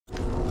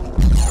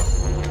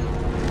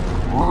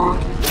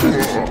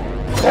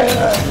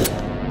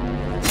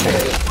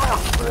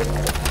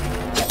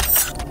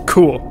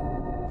Cool.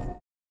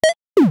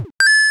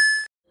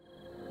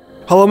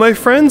 Hello my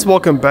friends,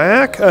 welcome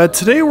back.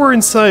 Today we're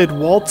inside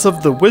Waltz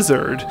of the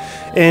Wizard,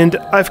 and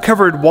I've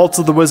covered Waltz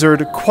of the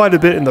Wizard quite a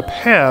bit in the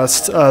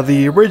past.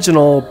 The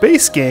original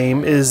base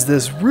game is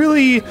this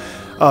really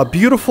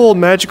beautiful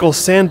magical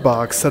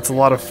sandbox that's a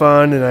lot of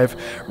fun, and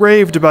I've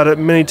raved about it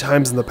many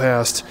times in the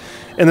past.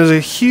 And there's a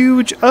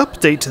huge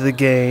update to the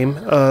game.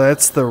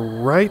 That's the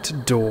right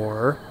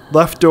door.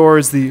 Left door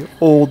is the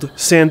old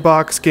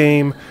sandbox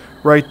game.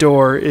 Right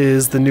door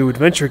is the new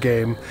adventure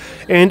game.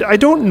 And I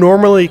don't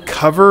normally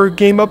cover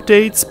game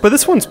updates, but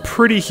this one's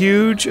pretty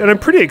huge, and I'm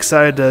pretty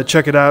excited to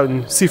check it out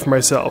and see for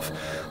myself.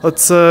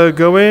 Let's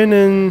go in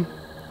and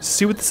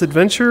see what this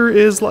adventure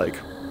is like.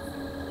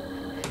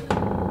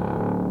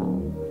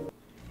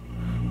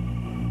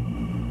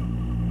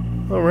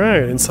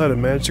 Alright, inside a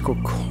magical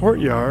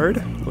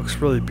courtyard. Looks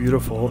really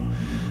beautiful.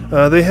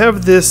 They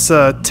have this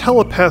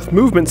telepath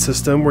movement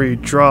system where you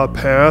draw a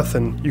path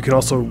and you can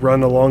also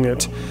run along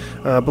it.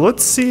 But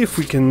let's see if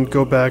we can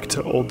go back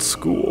to old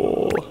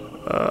school.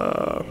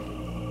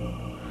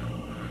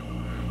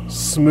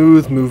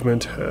 Smooth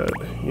movement head.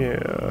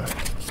 Yeah.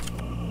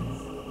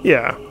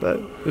 Yeah, that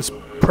is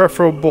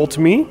preferable to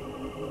me.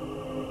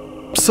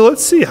 So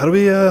let's see, how do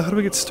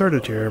we get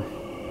started here?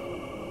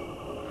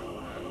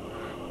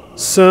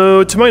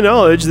 So, to my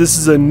knowledge, this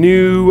is a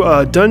new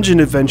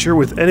dungeon adventure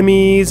with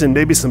enemies and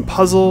maybe some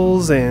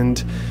puzzles,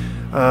 and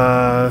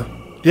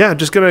yeah,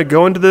 just gonna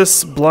go into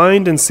this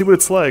blind and see what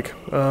it's like.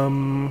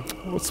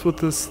 What's with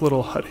this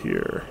little hut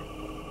here?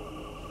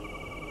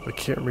 I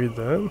can't read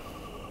that.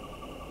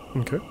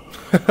 Okay.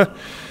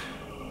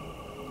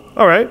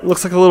 Alright,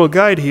 looks like a little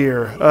guide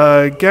here.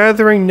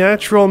 Gathering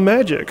natural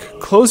magic.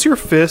 Close your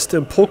fist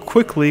and pull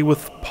quickly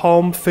with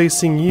palm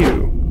facing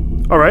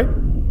you. Alright,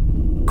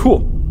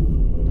 cool.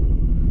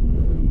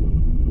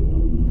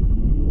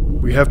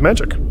 We have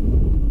magic.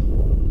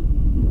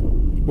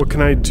 What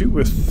can I do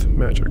with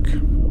magic?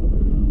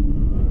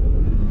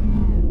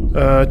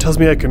 Tells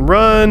me I can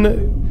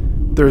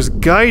run. There's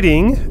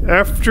guiding.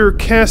 After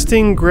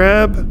casting,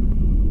 grab,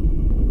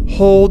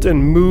 hold,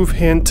 and move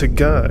hand to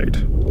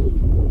guide.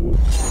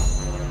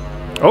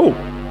 Oh!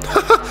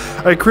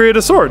 I created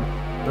a sword.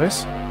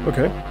 Nice.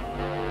 Okay.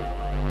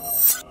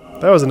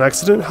 That was an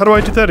accident. How do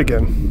I do that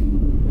again?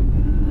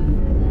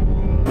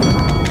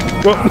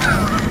 Whoa.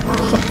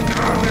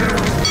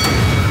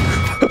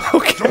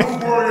 Okay.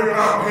 Don't worry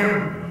about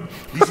him.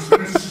 He's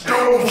been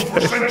stoned for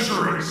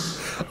centuries.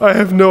 I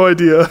have no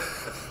idea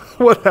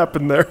what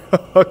happened there.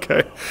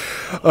 Okay.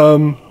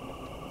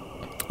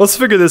 Let's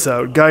figure this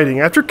out. Guiding.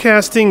 After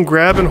casting,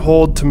 grab and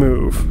hold to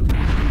move.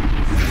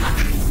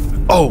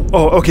 Oh,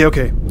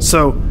 okay.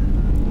 So,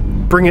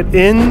 bring it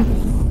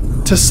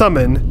in to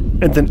summon,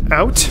 and then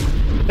out,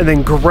 and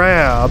then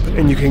grab,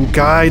 and you can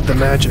guide the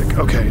magic.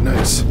 Okay,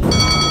 nice.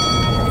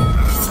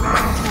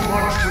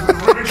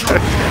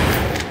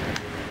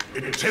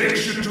 It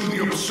takes you to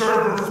the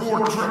Observer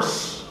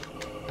Fortress.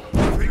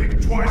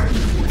 Think twice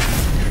before you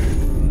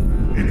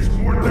begin. It's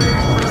more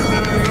dangerous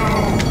than you know.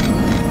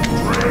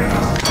 Train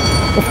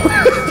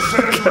us.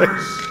 Okay.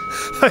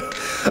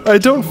 I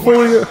don't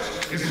fully...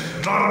 Is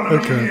not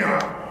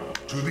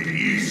to the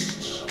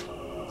east,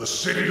 the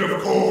city of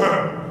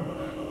Kohen,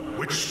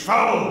 which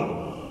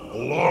fell a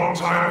long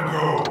time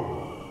ago.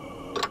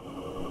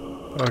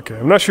 Okay,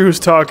 I'm not sure who's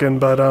talking,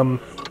 but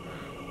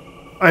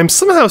I'm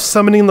somehow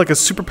summoning like a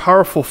super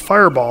powerful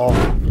fireball.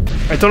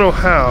 I don't know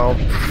how.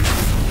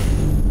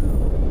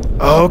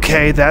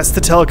 Okay, that's the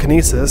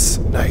telekinesis.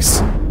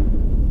 Nice.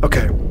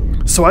 Okay,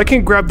 so I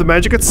can grab the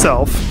magic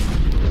itself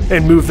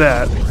and move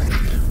that.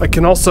 I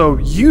can also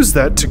use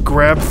that to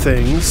grab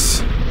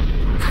things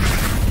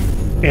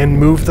and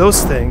move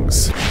those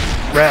things.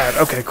 Rad.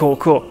 Okay, cool.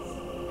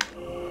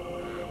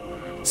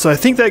 So I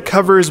think that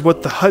covers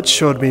what the hut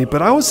showed me,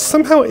 but I was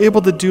somehow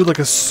able to do like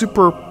a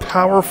super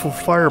powerful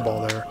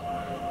fireball there.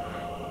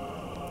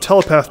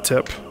 Telepath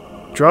tip.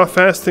 Draw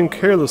fast and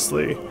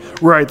carelessly.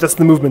 Right, that's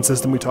the movement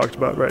system we talked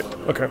about, right.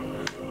 Okay.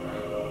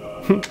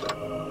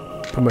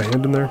 Put my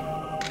hand in there.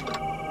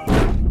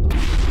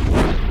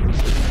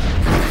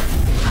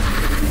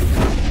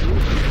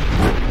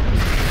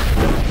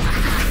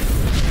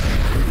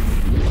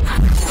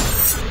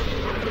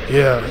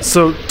 Yeah,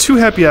 so two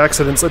happy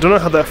accidents. I don't know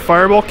how that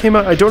fireball came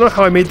out. I don't know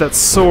how I made that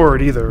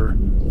sword either.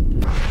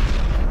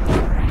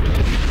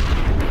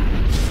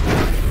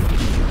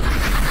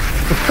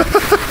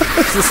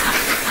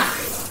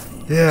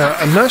 Yeah,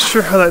 I'm not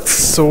sure how that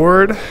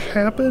sword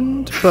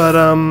happened, but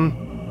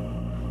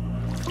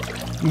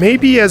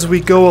maybe as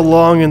we go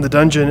along in the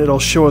dungeon it'll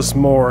show us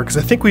more, because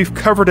I think we've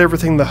covered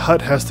everything the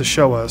hut has to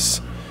show us.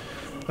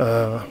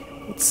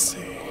 Let's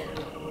see.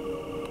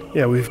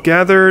 Yeah, we've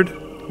gathered,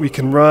 we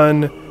can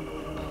run,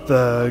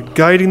 the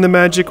guiding the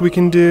magic we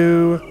can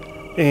do,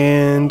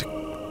 and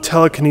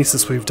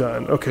telekinesis we've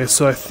done. Okay,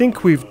 so I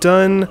think we've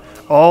done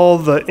all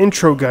the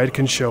intro guide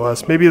can show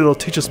us. Maybe it'll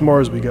teach us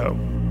more as we go.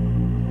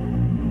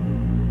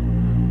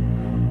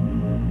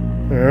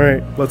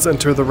 Alright, let's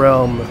enter the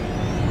realm.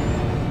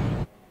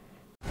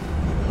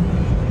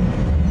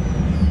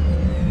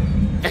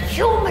 The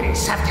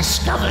humans have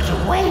discovered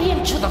a way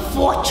into the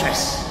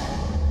fortress.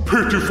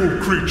 Pitiful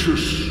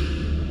creatures.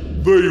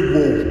 They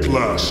won't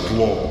last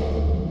long.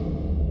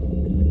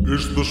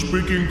 Is the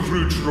speaking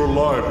creature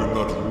alive in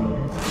that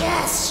room?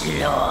 Yes,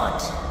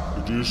 Lord.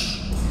 It is?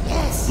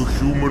 Yes. The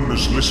human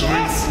is listening?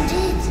 Yes,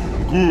 indeed.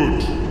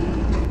 Good.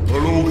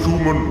 Hello,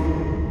 human.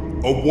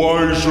 A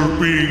wiser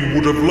being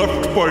would have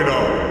left by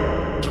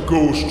now. It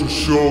goes to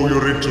show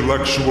your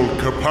intellectual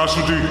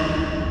capacity.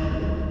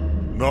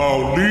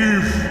 Now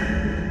leave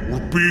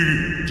or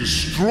be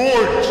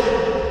destroyed.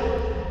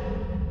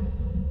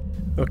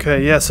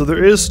 Okay, yeah, so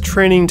there is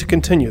training to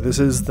continue. This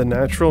is the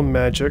natural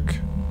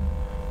magic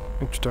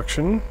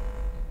introduction.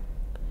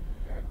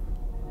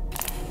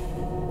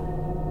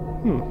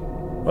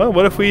 Well,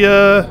 what if we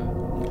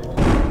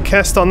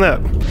cast on that?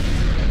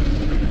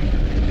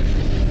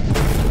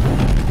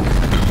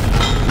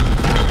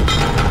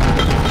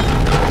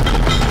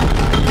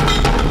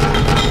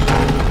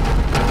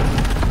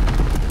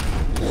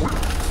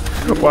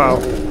 Wow.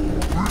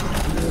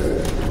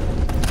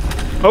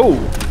 Oh!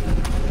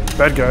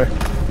 Bad guy.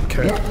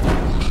 Okay.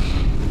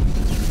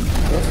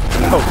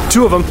 Oh,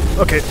 2 of them.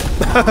 Okay.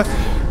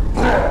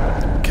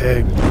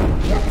 Okay.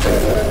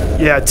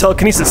 Yeah,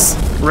 telekinesis.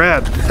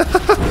 Rad.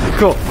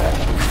 Cool.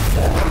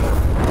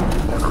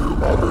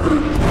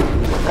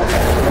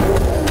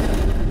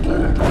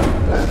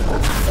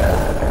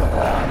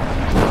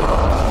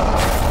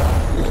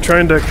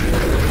 Trying to...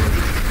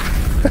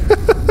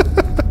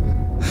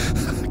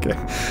 Okay.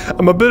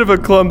 I'm a bit of a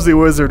clumsy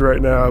wizard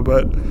right now,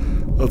 but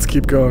let's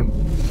keep going.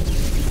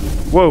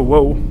 Whoa,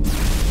 whoa.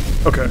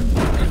 Okay.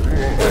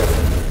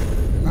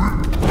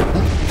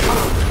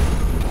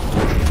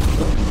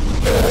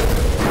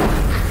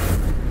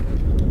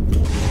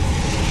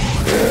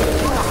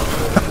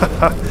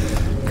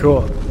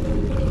 Cool.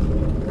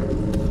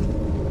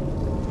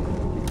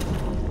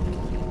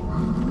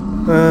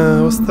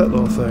 What's that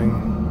little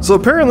thing? So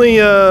apparently,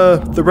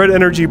 the red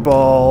energy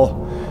ball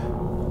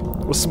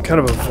was some kind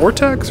of a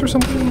vortex or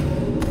something?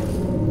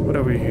 What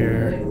have we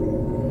here?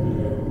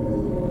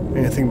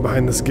 Anything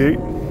behind this gate?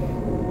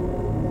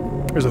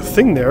 There's a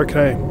thing there. Can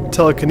I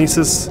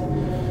telekinesis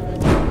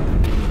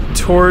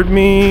toward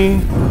me?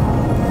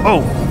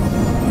 Oh!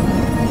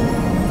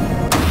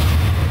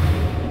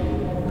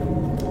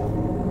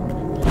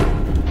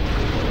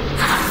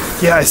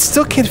 Yeah, I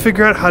still can't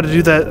figure out how to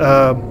do that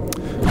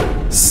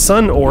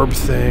sun orb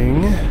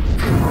thing.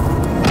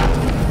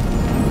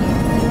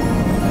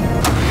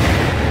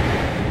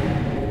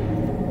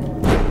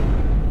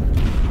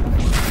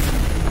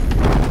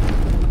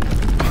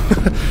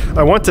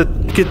 I want to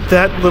get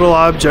that little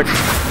object.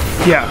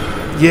 Yeah,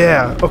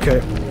 yeah,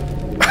 okay.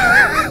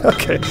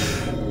 Okay.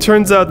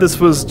 Turns out this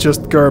was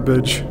just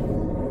garbage.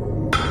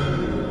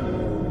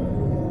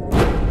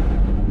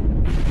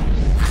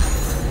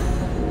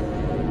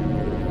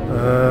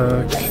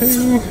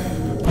 Okay.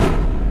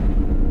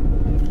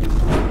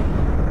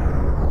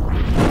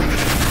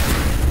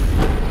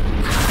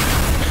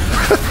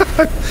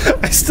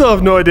 I still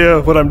have no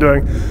idea what I'm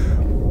doing.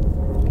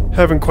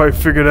 Haven't quite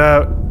figured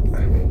out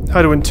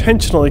how to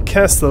intentionally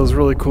cast those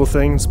really cool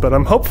things, but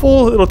I'm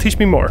hopeful it'll teach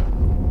me more.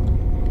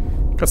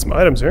 Got some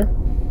items here.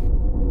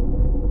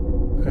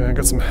 And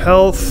got some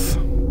health.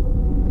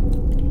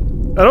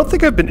 I don't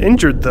think I've been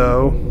injured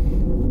though.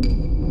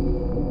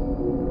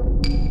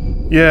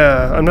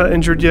 Yeah, I'm not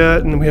injured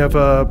yet, and we have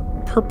a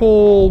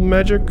purple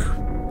magic.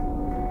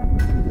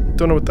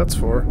 Don't know what that's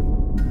for.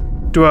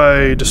 Do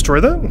I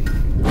destroy that?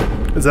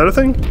 Is that a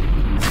thing?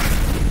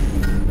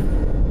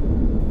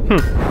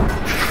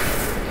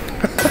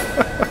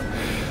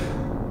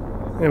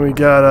 And we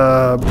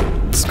got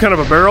some kind of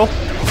a barrel.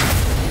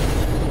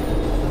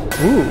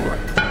 Ooh.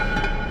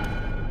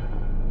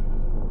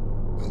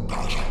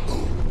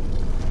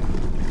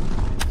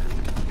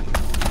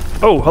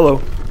 Oh,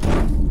 hello.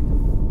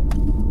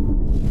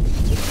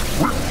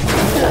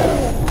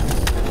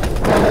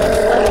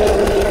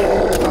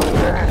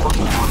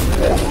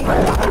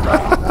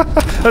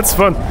 That's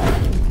fun.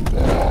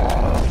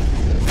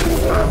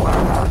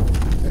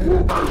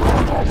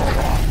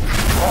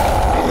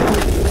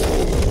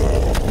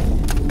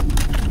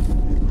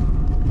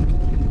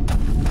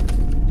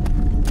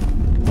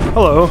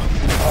 Hello.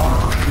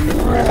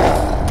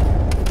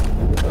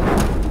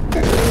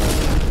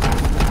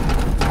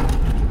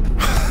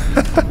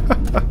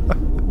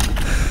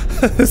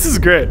 This is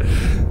great.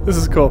 This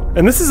is cool.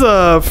 And this is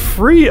a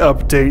free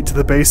update to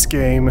the base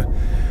game.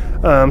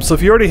 So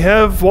if you already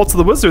have Waltz of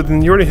the Wizard,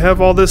 then you already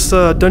have all this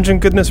dungeon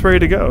goodness ready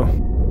to go.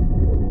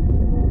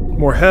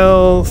 More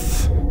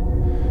health.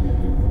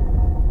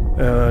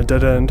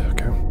 Dead end.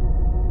 Okay.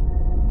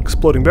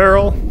 Exploding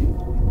barrel.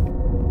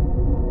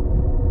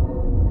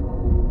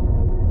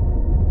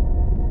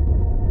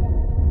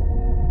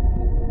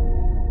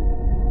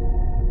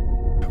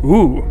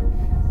 Ooh.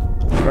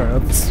 Alright,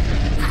 let's...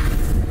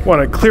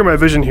 want to clear my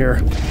vision here.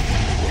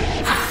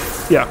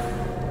 Yeah.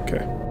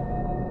 Okay.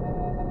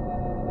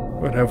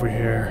 What have we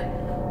here?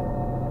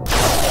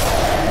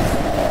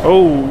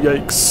 Oh,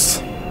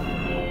 yikes.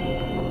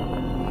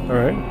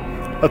 Alright.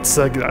 Let's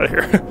get out of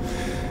here.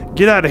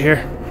 Get out of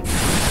here.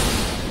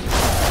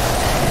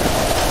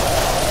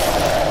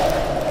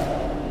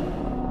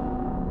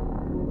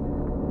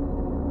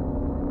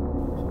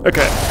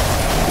 Okay.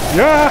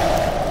 Yeah!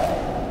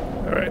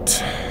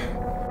 Alright.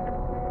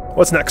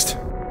 What's next?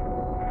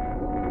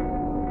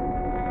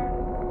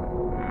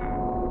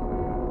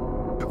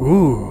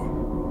 Ooh.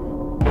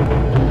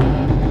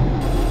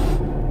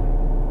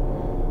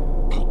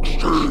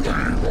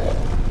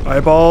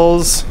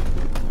 Eyeballs.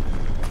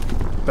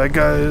 Bad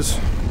guys.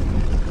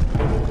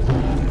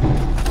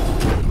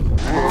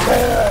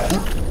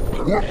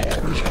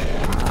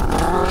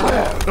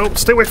 Oh,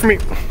 stay away from me.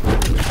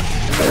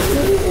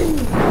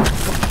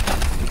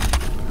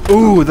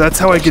 Ooh, that's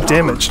how I get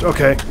damaged.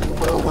 Okay.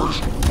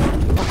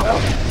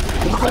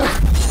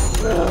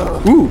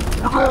 Ooh.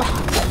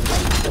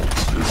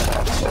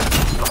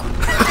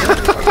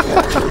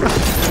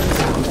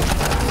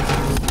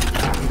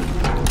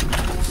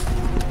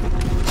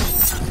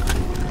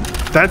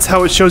 That's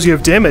how it shows you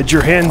have damage.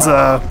 Your hands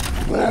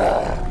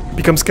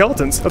become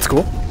skeletons. That's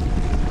cool.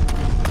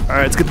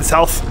 Alright, let's get this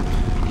health.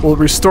 Will it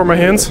restore my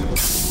hands?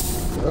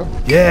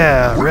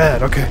 Yeah,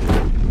 red, okay.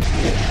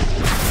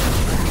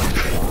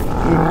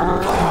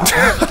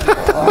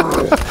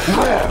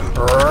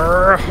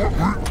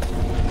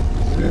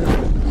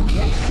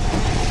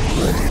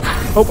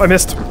 Oh, I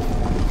missed.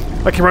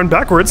 I can run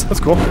backwards. That's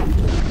cool.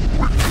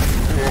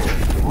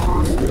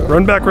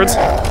 Run backwards.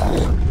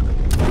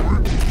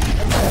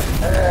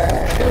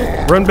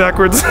 Run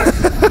backwards.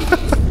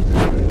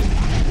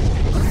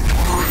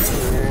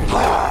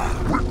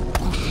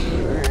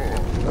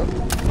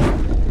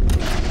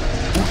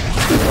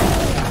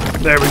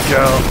 There we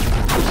go.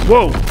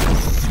 Whoa.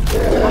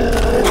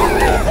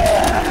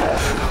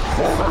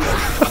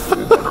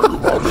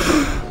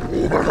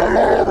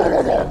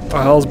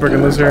 Oh, hell's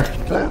breaking loose here.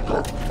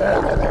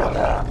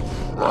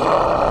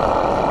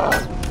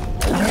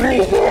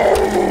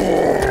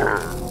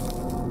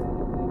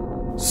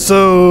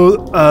 So,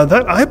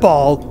 that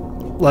eyeball,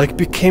 like,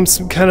 became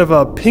some kind of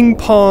a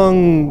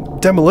ping-pong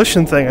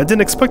demolition thing. I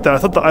didn't expect that. I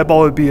thought the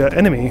eyeball would be an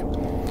enemy.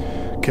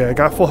 Okay, I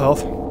got full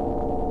health.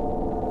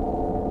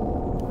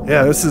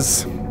 Yeah, this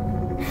is...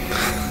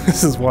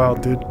 this is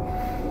wild, dude.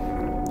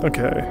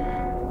 Okay.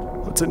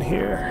 What's in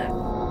here?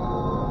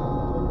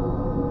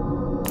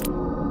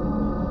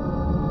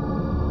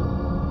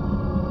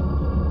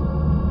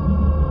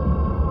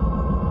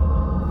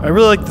 I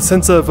really like the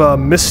sense of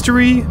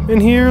mystery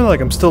in here.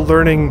 Like, I'm still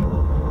learning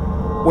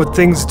what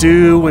things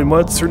do and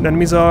what certain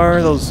enemies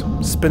are. Those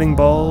spinning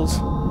balls.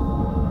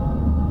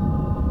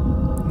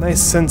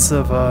 Nice sense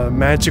of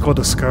magical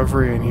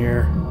discovery in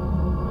here.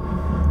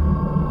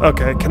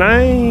 Okay, can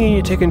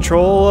I take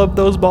control of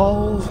those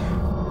balls?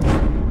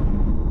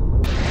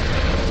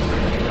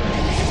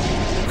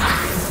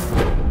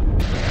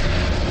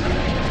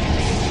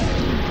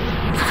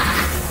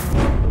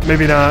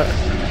 Maybe not.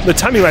 The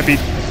timing might be...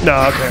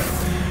 No, okay.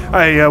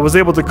 I was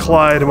able to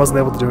collide and wasn't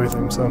able to do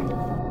anything, so...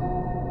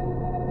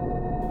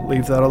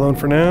 Leave that alone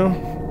for now.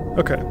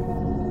 Okay.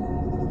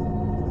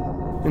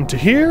 Into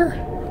here?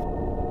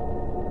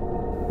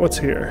 What's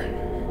here?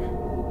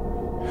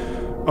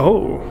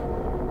 Oh.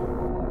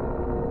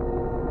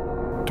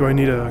 Do I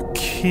need a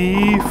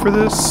key for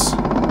this?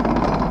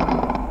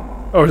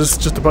 Oh, it's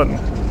just a button.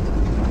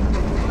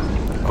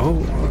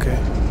 Oh, okay.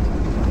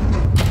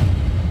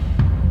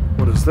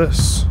 What is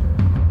this?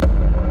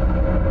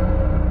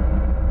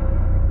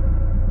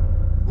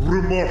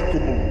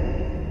 Remarkable.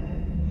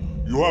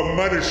 You have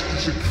managed to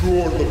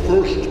secure the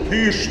first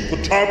piece of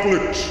the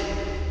tablet.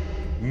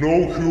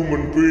 No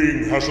human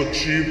being has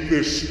achieved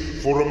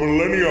this for a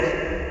millennia.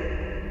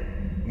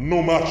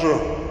 No matter.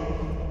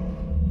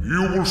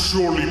 You will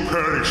surely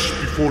perish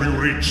before you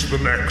reach the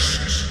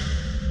next.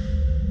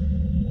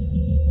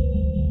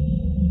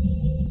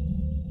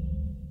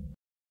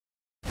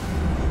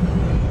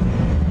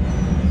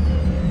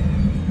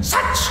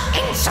 Such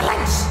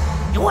insolence!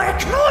 You are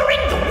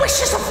ignoring the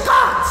wishes of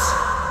gods!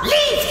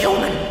 Leave,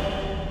 human!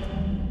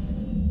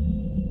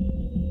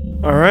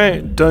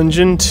 Alright,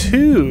 Dungeon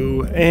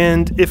 2.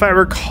 And if I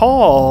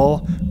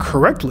recall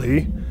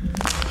correctly,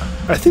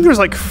 I think there's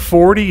like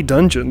 40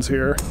 dungeons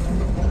here.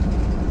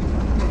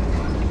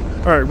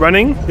 Alright,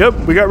 running.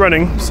 Yep, we got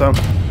running, so...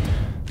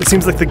 It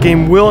seems like the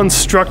game will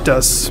instruct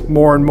us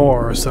more and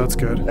more, so it's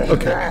good.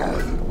 Okay.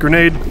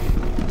 Grenade.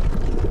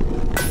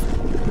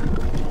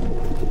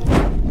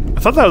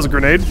 I thought that was a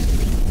grenade.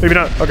 Maybe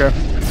not. Okay.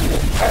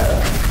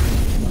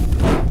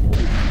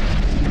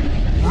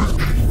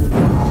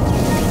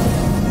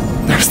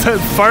 There's that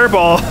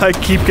fireball I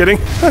keep getting.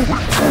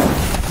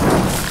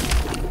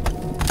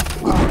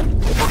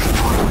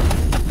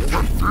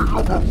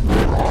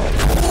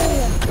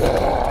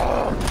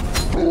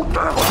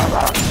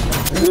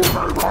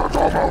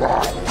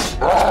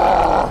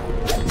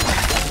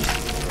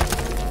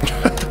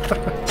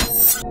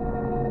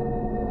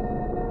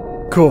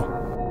 Cool.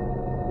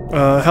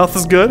 Health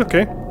is good,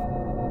 okay.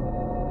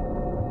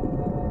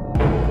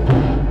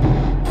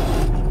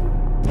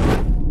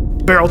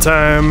 Barrel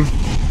time.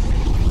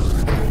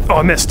 Oh,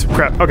 I missed.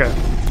 Crap. Okay.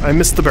 I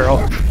missed the barrel.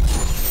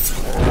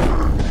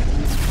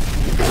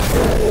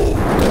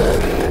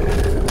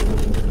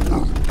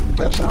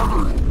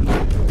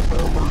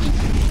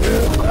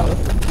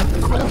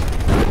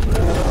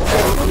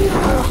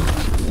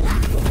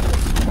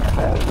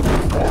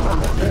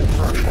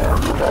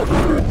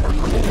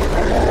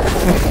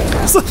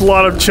 There's a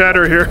lot of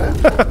chatter here.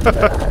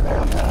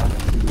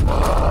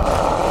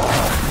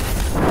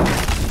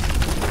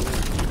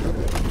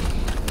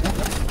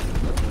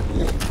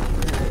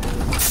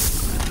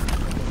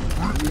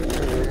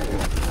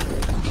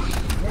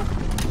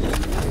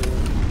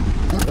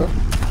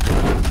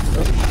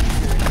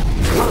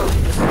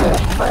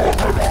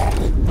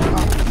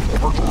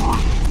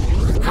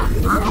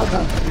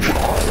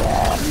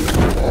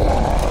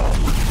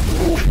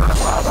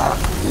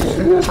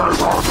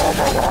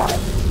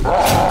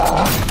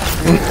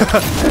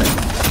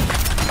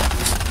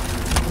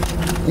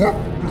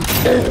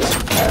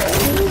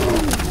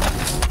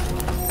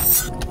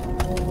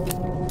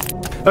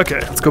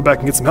 Okay, let's go back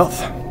and get some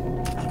health.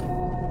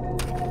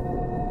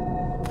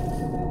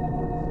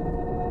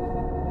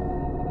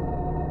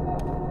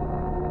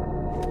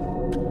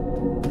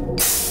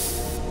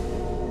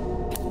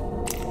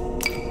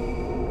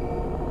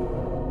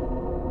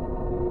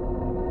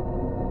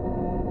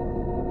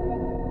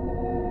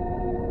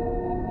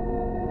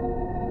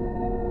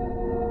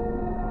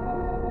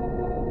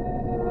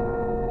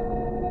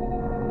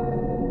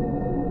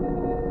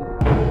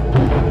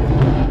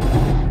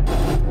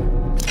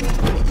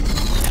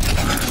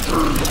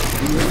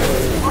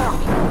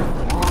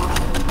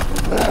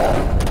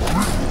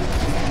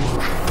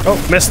 Oh,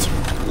 missed.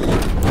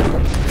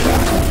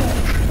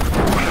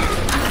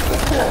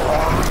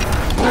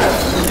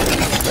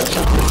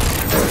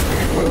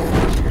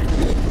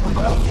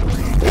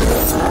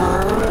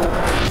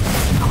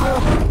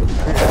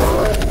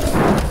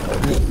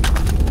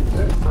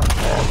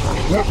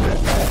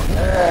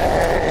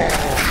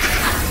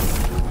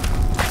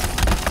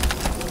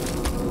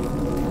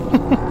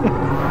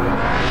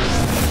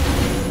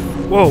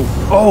 Whoa,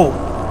 oh!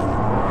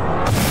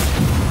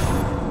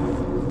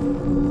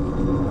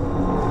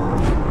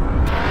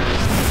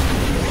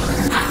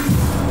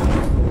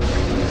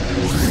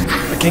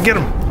 Can't get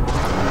him.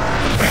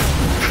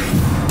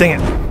 Dang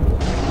it.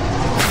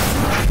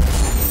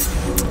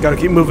 Gotta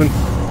keep moving.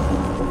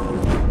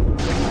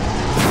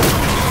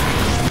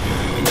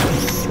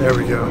 There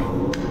we go.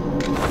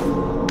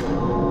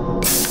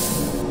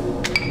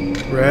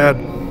 Rad.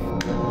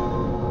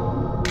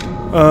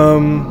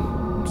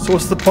 So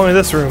what's the point of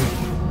this room?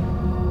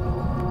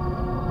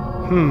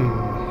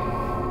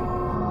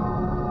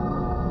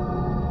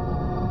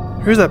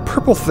 Here's that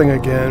purple thing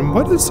again.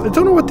 What is... I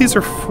don't know what these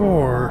are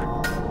for.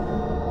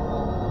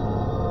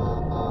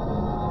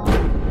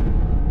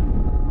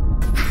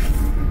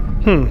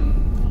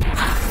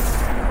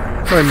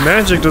 My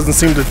magic doesn't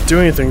seem to do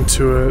anything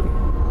to it.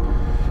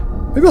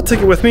 Maybe I'll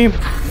take it with me.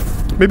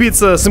 Maybe it's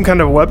some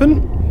kind of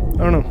weapon?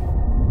 I don't know.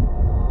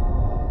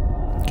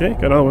 Okay,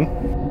 got another one.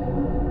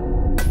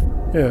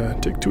 Yeah,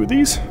 take 2 of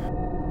these.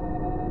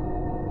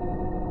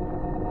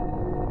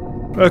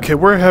 Okay,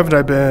 where haven't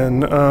I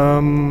been?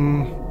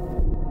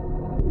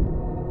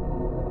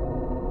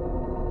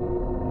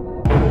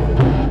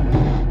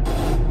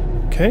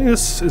 Okay,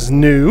 this is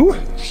new.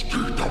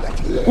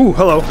 Ooh,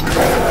 hello.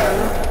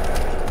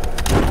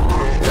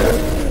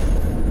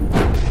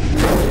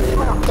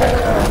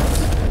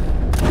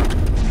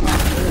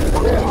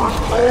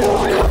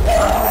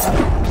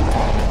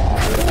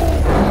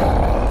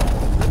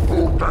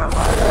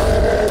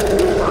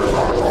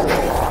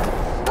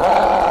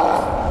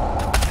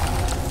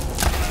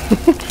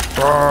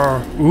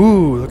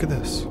 Ooh, look at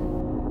this.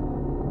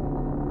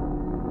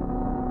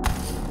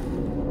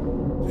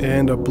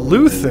 And a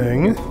blue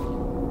thing.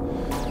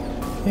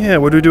 Yeah,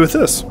 what do we do with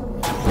this?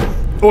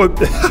 Oh,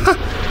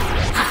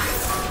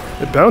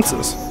 it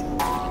bounces.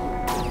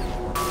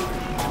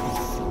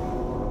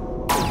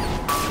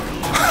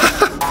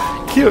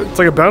 Cute, it's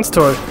like a bounce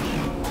toy.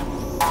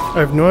 I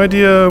have no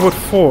idea what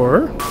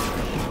for.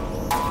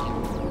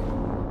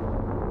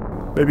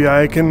 Maybe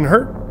I can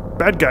hurt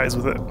bad guys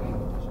with it.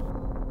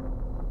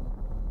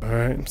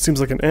 Alright,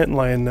 seems like an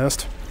antlion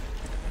nest.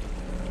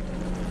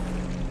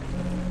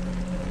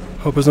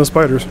 Hope there's no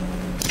spiders.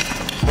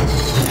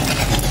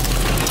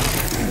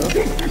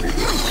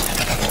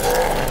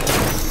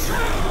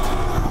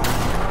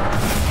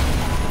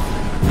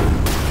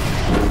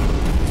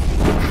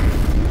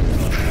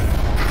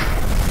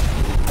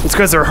 These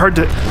guys are hard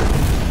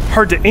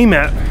to aim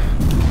at.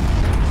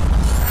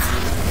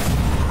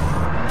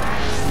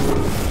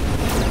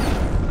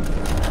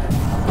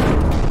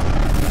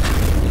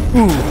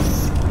 Ooh.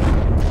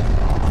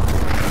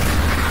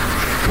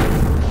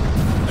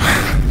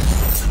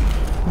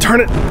 Darn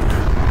it!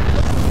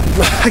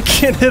 I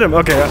can't hit him.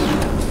 Okay,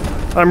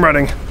 I'm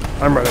running.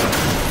 I'm running.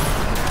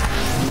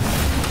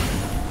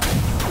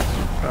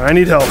 I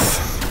need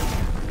health.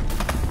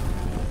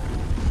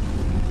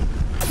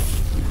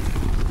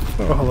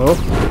 Oh, hello.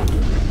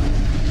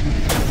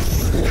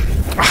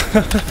 Ah.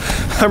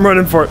 I'm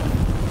running for it.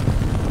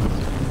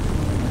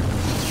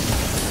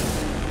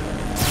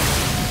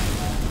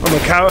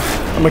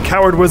 I'm a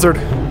coward wizard.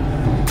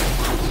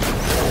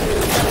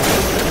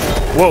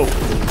 Whoa.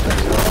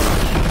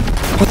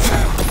 What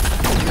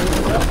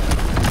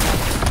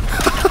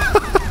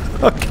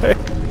the? Okay.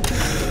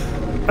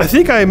 I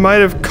think I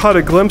might have caught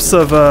a glimpse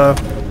of, I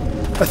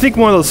think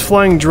one of those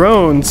flying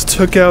drones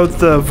took out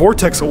the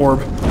vortex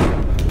orb.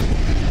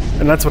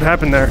 And that's what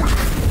happened there.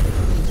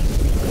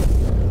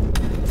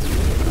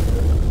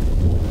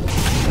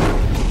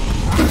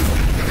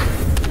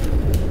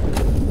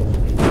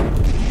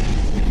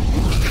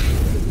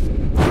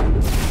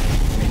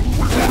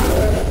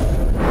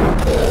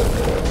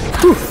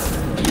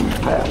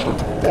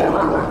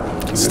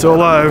 Still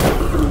alive.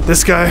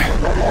 This guy.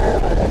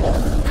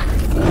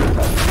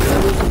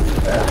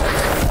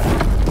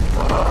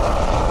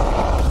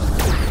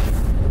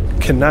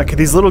 Cannot get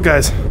these little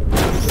guys.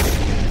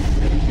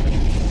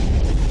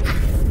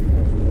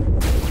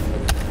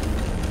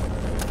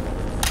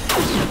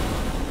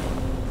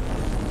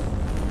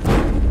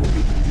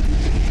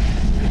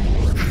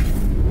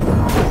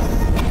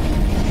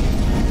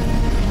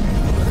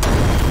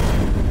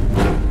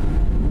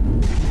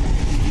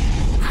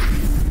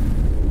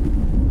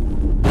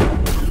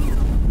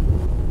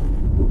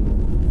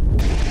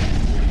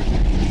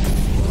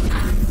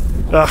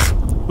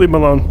 Ugh, leave him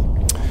alone.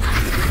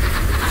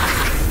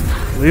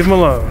 Leave him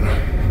alone.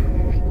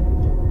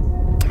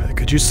 I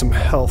could use some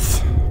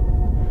health.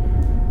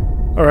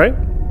 Alright,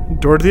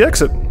 door to the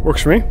exit.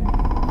 Works for me.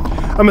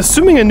 I'm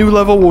assuming a new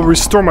level will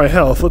restore my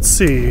health. Let's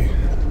see.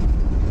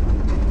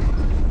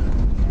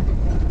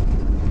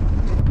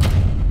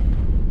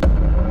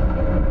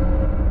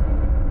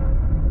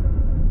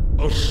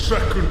 A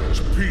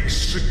second piece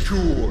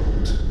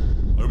secured.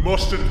 I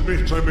must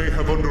admit I may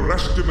have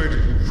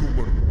underestimated you,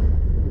 human.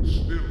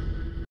 Still.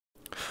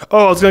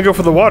 Oh, I was gonna go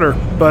for the water,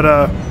 but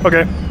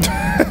okay.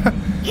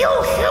 You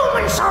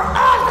humans are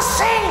all the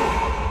same.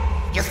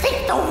 You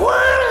think the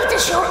world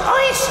is your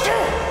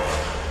oyster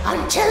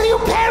until you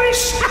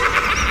perish.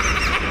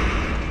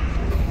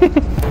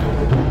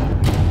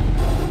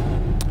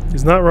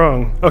 He's not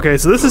wrong. Okay,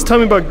 so this is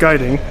telling me about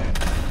guiding.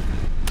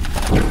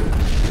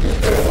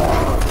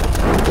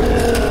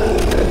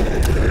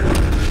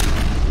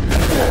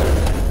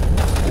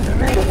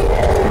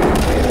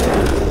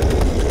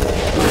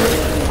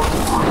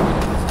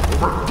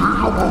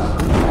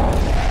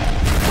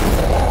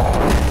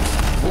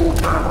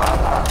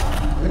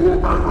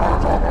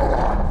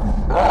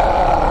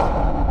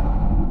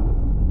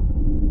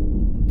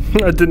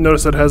 I didn't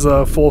notice it has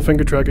a full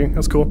finger tracking.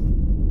 That's cool.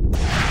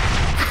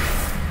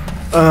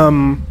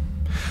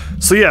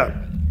 So yeah.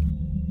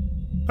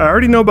 I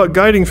already know about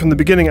guiding from the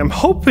beginning. I'm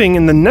hoping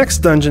in the next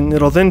dungeon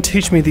it'll then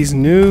teach me these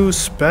new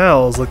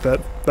spells, like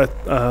that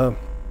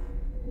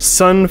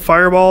sun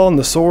fireball and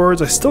the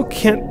swords. I still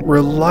can't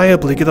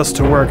reliably get those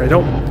to work. I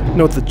don't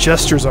know what the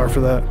gestures are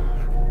for that.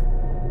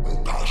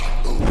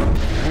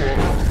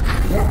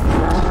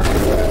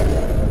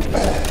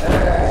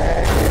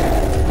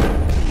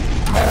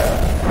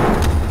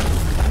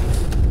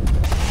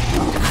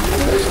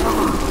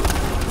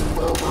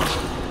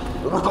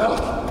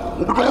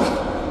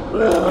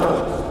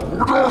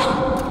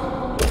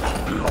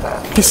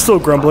 He's still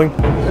grumbling.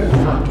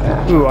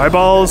 Ooh,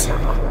 eyeballs.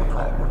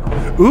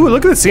 Ooh,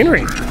 look at the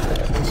scenery.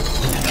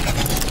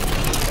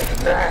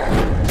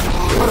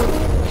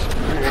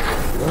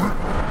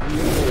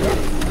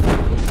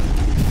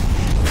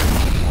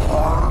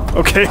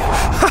 Okay.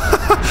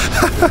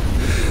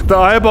 The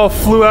eyeball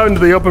flew out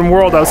into the open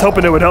world. I was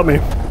hoping it would help me.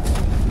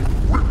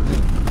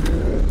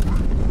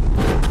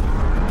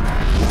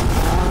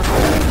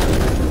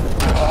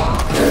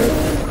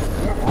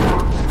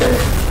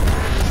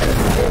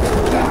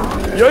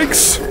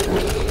 Yikes!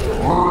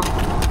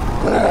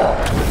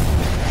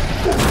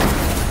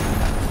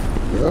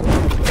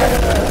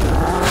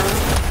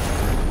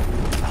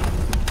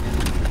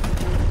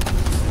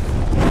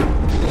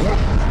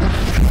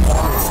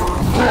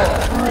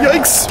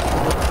 Yikes!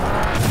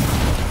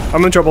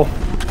 I'm in trouble.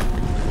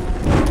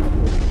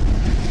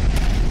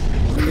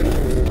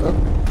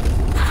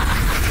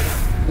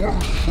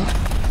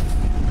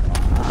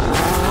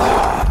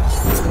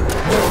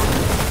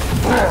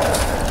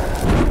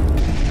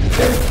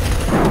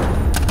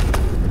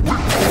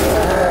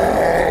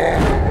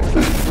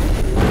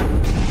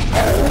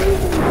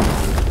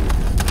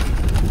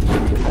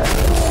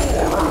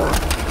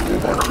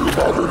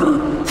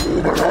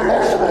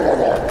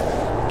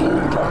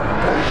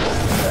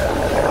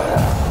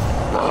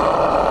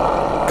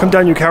 Come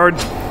down, you coward.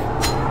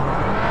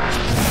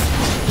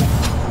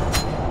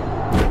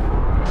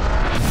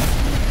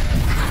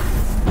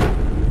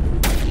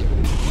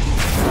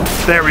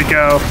 There we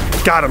go.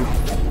 Got him.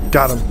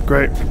 Got him.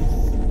 Great.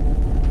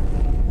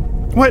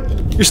 What?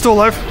 You're still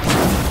alive?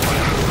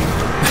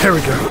 There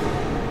we go.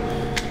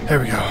 There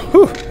we go.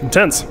 Whew.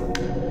 Intense.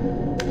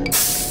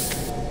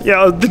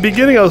 Yeah, at the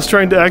beginning I was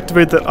trying to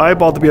activate that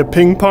eyeball to be a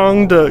ping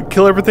pong to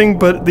kill everything,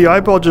 but the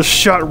eyeball just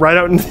shot right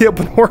out into the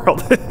open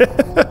world.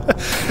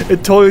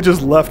 It totally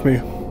just left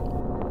me.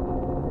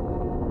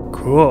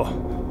 Cool.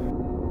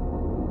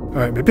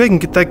 Alright, maybe I can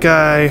get that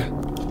guy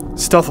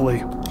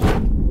stealthily.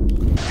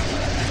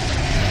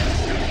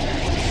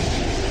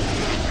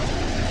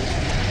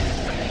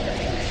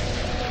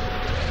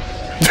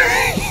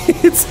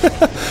 It's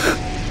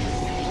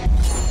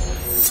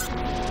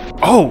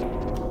oh!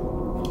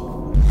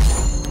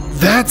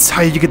 That's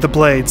how you get the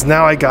blades.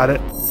 Now I got it.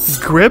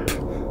 Grip,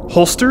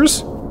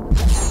 holsters,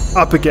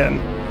 up again.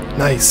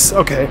 Nice,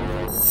 okay.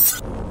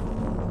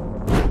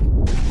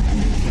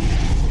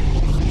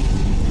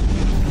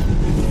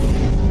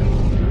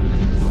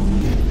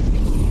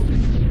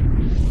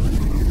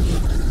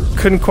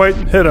 Couldn't quite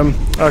hit him.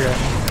 Okay.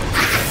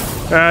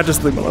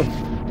 Just leave him alone.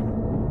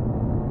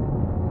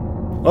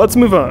 Let's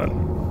move on.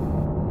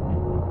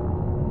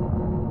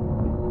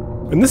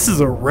 And this is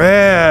a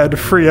rad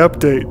free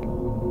update.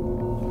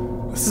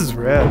 This is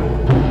rad.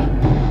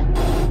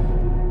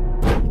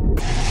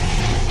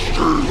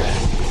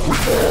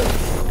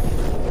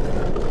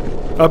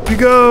 Up you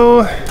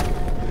go.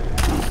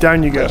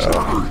 Down you go.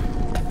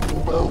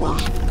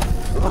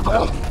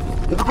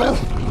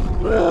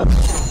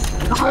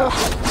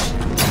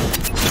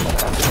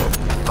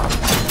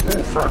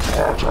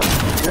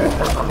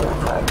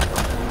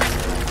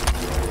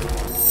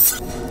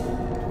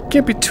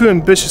 Can't be too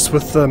ambitious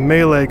with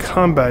melee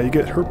combat, you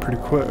get hurt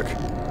pretty quick.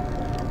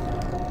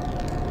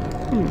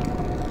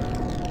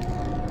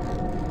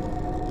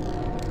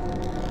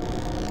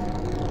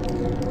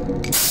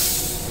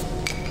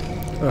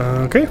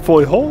 Okay,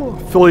 fully whole,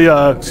 fully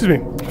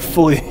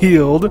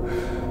healed.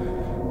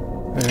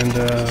 And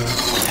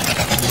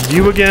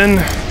you again.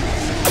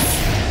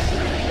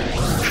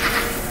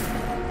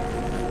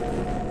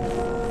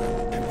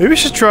 Maybe we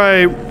should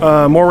try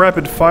more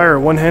rapid fire,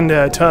 one hand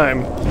at a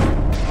time.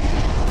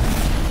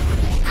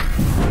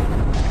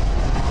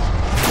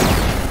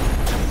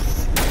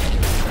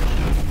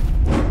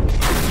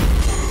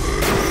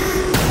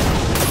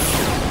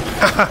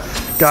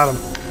 Got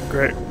him.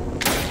 Great.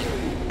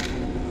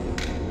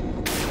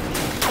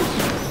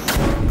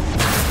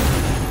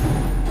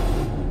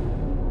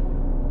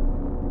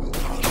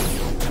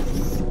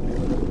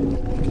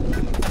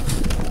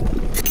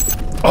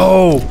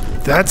 Oh,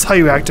 that's how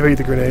you activate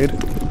the grenade.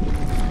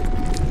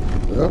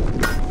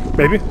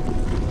 Maybe.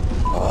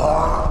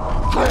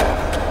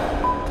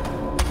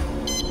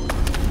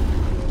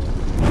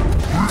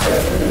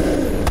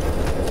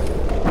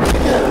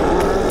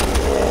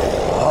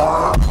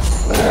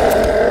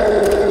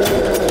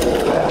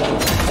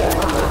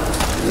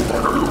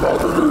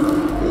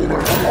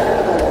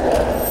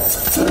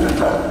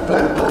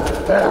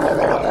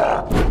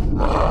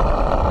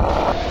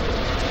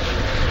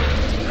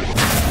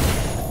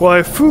 Well,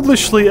 I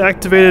foolishly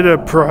activated a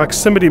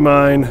proximity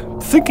mine,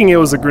 thinking it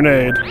was a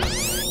grenade.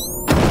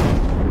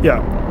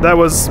 Yeah, that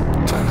was...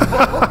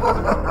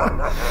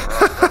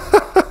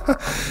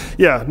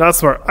 yeah, not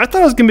smart. I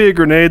thought it was gonna be a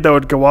grenade that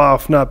would go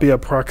off, not be a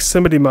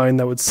proximity mine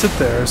that would sit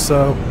there,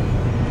 so...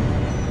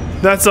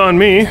 That's on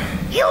me.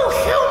 You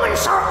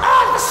humans are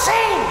all the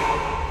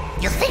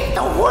same! You think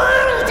the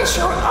world is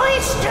your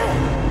oyster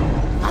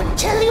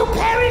until you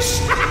perish.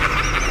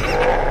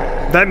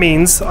 That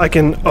means I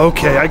can...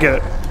 Okay, I get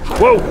it.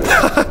 Whoa!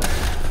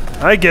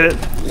 I get it.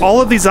 All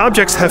of these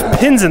objects have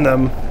pins in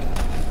them.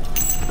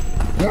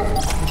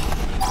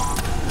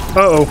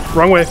 Uh-oh,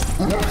 wrong way.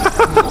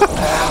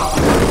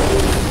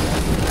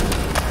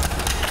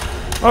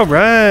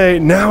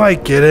 Alright, now I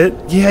get it.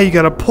 Yeah, you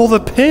gotta pull the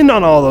pin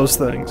on all those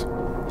things.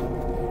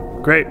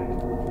 Great.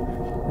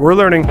 We're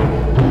learning.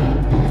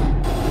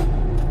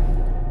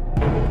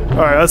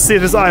 Alright, let's see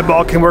if this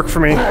eyeball can work for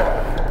me.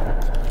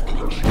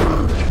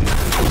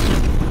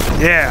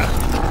 Yeah.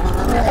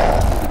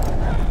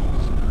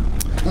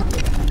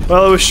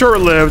 Well, it was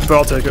short-lived, but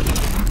I'll take it.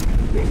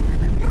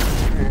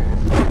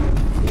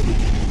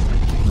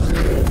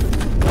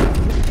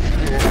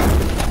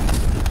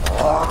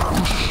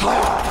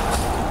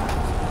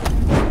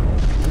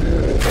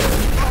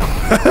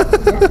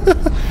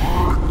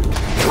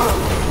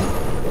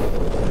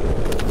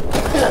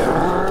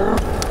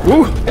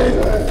 Woo!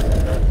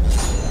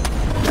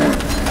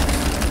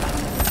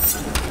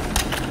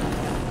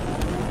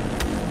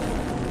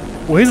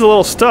 Well, he's a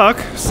little stuck,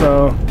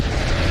 so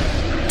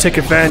take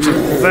advantage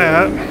of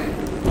that.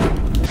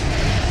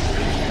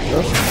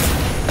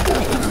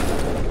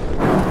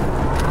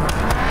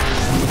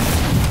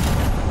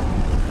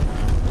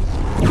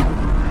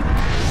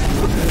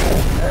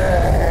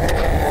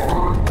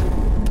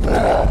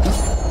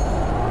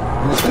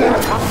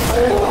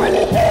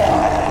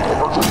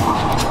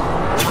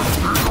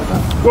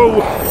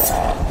 Whoa!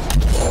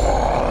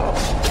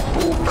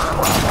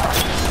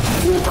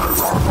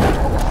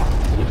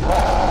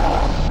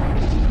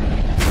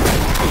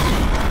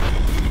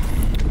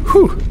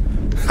 Whew!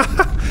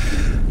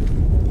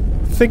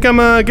 Think I'm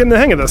getting the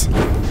hang of this.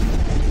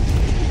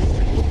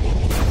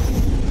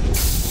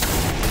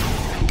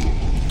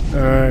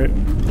 All right.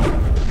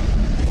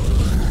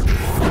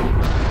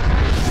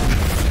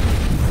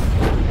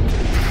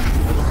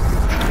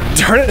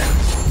 Darn it!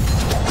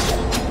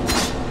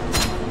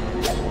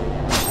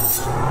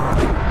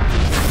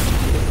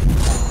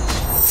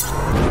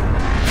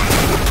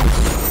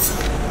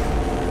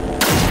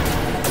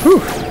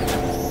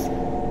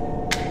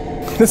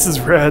 This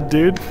is rad,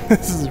 dude.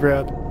 This is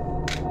rad.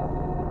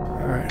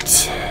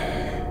 Alright.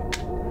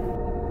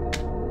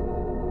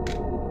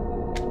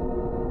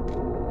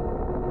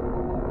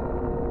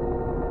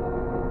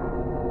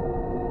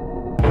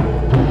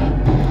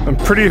 I'm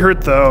pretty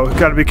hurt though.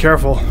 Gotta be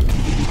careful.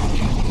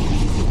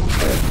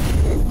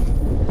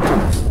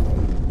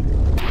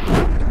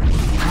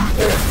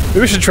 Maybe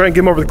we should try and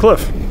get him over the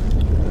cliff.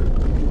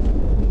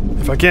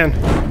 If I can.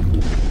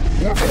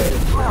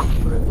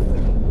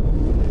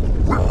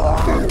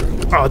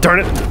 Oh, darn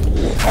it.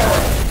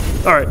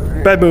 Alright,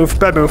 bad move,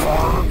 bad move.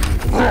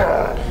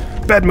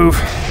 Bad move.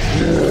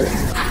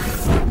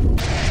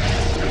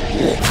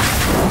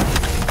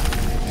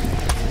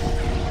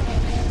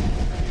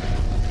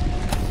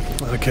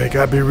 Okay,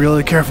 gotta be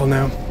really careful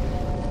now.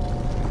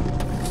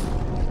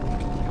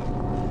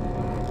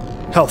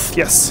 Health,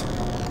 yes.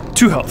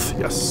 2 health,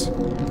 yes.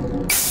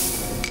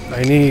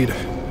 I need.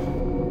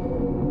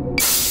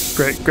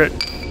 Great, great.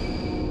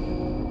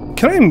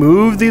 Can I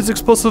move these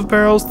explosive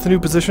barrels to new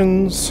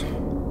positions?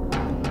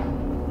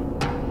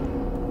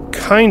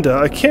 Kinda.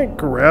 I can't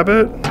grab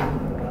it,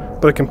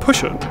 but I can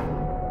push it.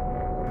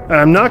 And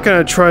I'm not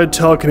gonna try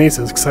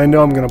telekinesis, because I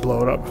know I'm gonna blow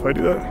it up if I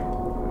do that.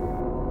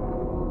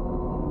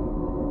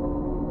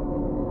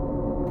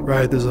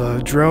 Right, there's a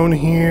drone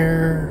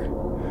here.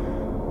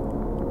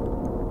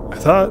 I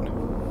thought.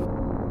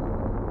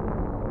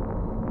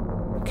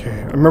 Okay,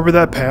 I remember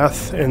that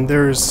path, and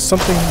there's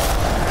something.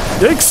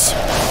 Yikes!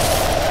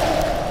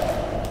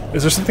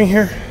 Is there something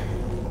here?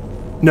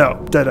 No,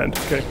 dead end.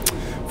 Okay,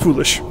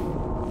 foolish.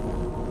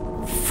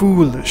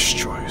 Foolish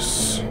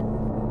choice.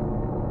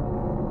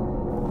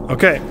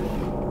 Okay,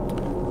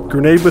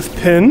 grenade with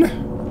pin,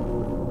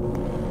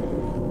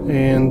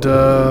 and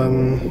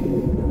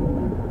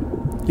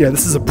yeah,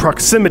 this is a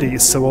proximity,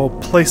 so I'll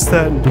place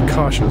that and be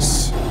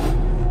cautious.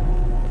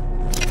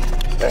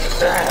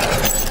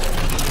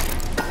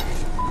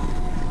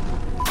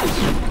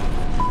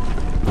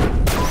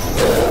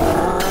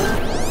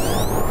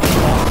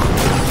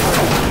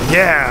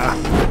 Yeah!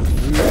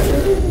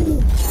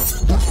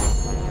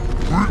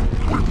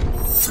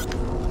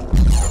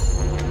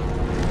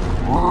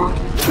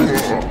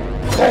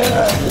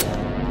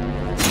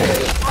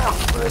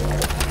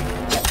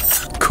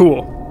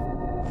 Cool.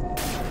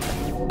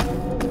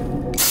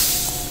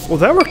 Well,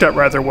 that worked out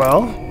rather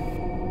well.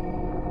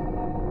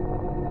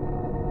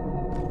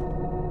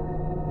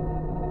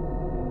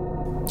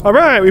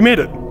 Alright, we made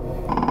it.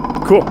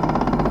 Cool.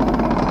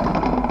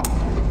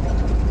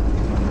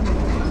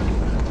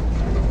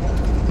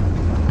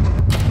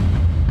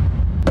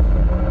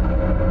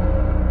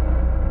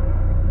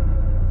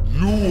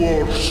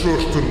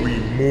 Certainly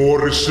more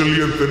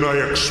resilient than I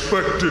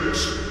expected.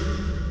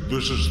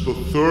 This is the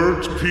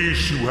 3rd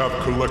piece you have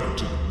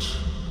collected.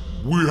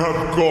 We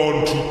have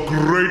gone to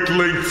great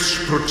lengths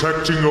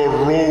protecting our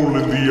role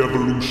in the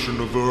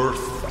evolution of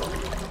Earth.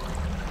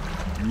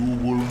 You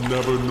will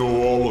never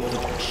know all of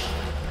it.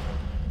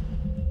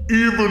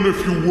 Even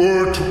if you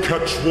were to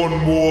catch one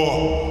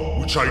more,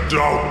 which I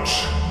doubt,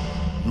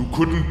 you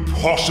couldn't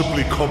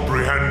possibly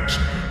comprehend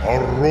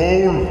our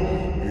role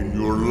in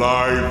your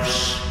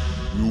lives.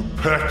 You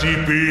petty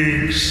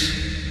beings!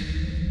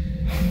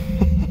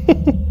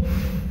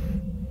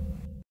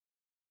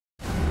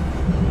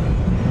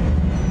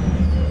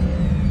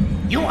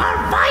 You are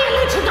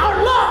violating our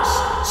laws!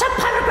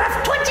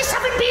 Subparagraph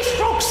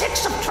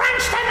 27B/6 of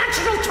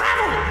trans-dimensional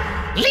travel!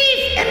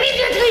 Leave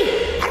immediately,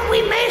 and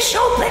we may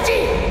show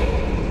pity!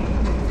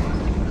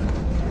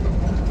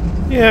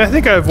 Yeah, I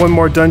think I have one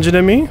more dungeon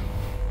in me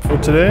for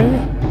today.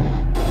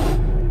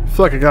 I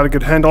feel like I got a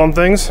good handle on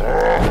things.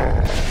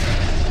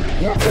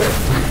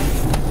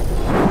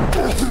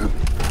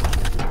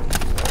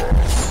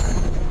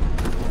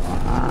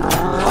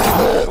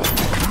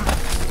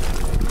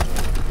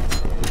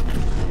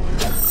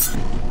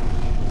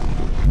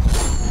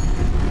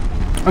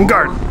 On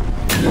guard.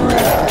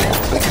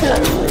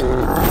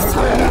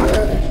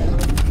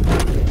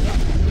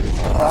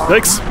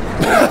 Thanks.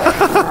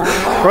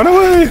 Run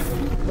away.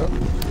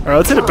 All right,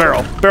 let's hit a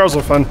barrel. Barrels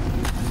are fun.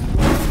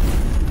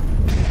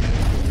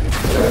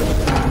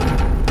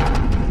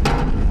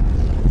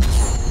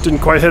 Didn't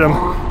quite hit him.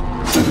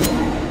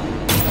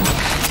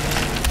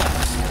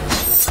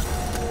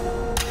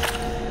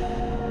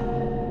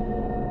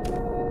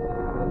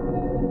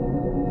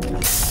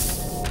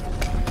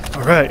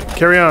 All right,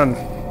 carry on.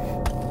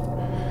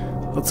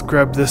 Let's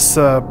grab this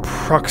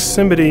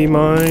proximity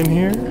mine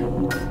here.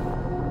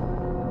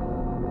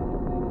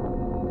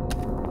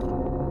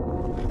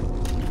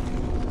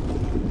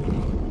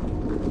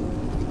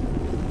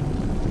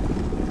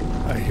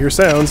 I hear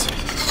sounds.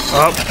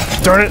 Oh,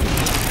 darn it.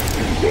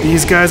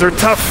 These guys are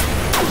tough.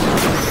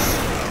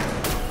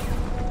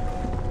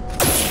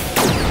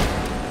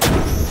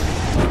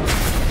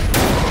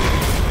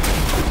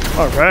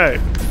 All right.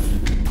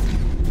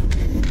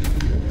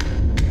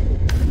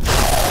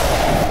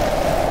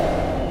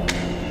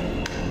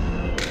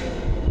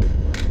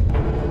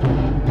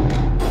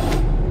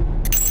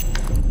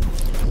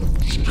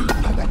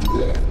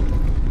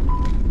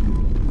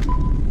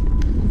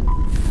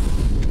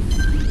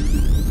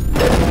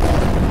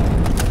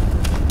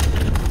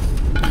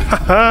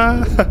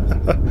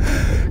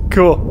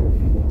 Cool.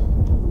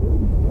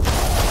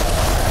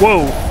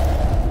 Whoa.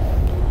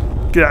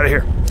 Get out of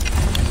here.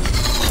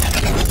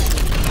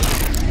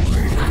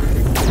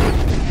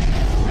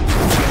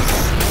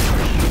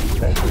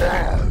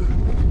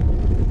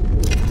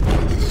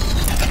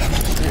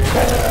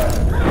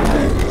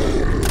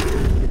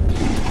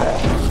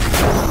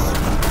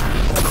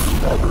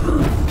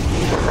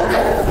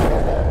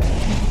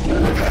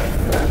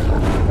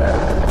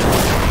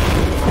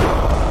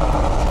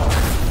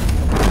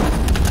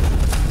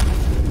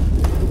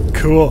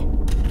 Cool.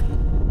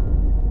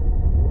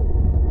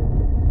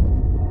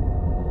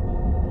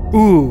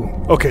 Ooh,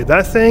 okay,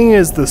 that thing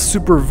is the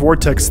super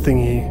vortex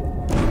thingy.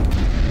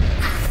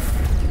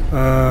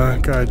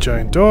 Got a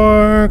giant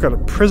door, got a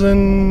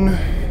prison.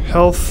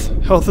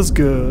 Health is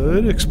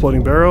good.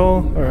 Exploding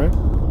barrel, alright.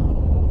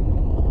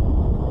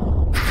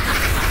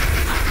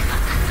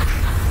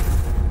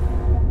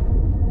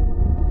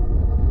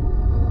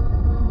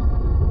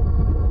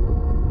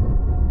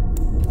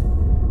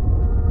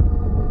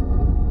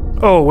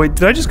 Oh, wait,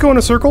 did I just go in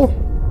a circle?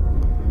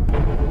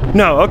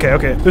 No, okay,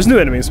 okay. There's new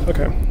enemies,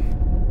 okay.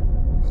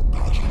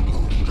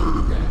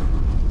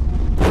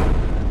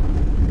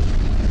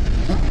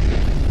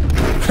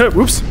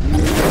 Whoops.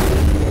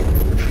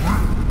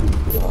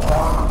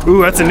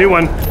 Ooh, that's a new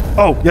one.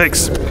 Oh,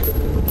 yikes.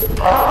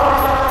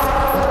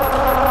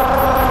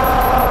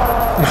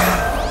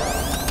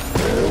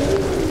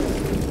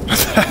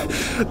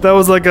 That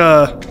was like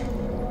a...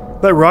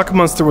 That rock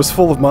monster was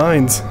full of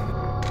mines.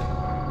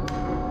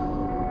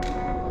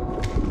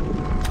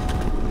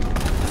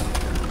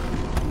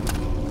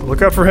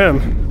 Look out for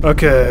him.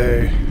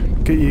 Okay.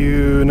 Get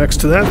you next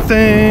to that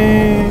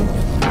thing.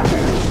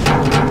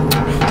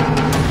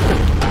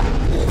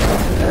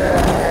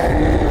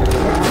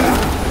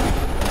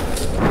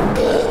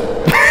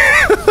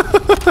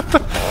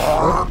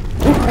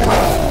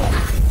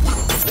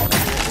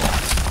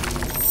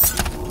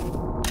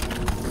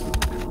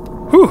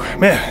 Whew,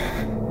 man.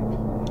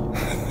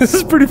 This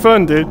is pretty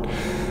fun, dude.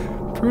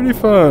 Pretty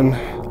fun.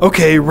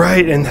 Okay,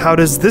 right, and how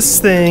does this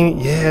thing...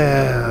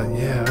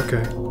 Yeah,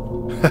 okay.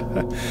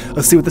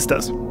 Let's see what this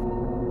does.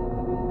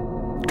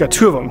 Got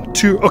two of them.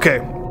 Two,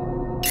 okay.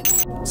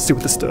 Let's see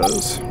what this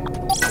does.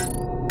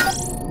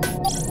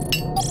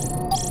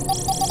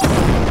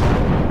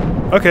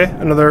 Okay,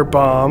 another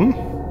bomb.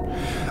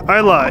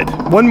 I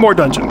lied. One more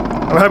dungeon.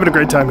 I'm having a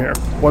great time here.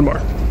 One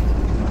more.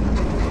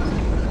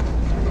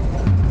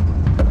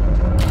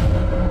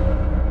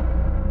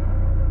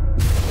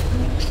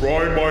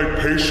 Try my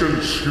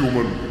patience,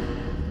 human.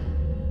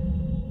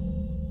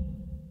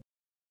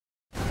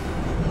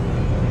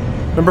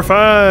 Number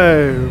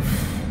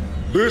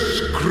 5.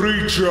 This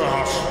creature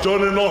has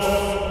done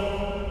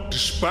enough.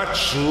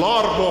 Dispatch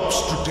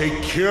Larmops to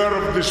take care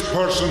of this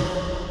person.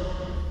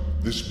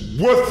 This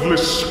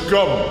worthless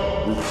scum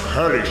will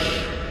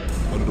perish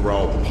under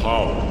our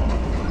power.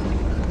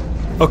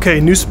 Okay,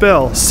 new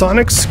spell.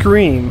 Sonic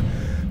Scream.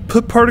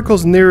 Put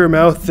particles near your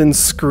mouth and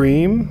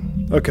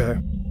scream. Okay.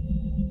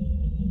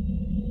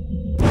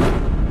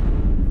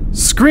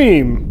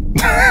 Scream!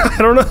 I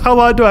don't know how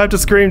loud do I have to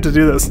scream to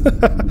do this.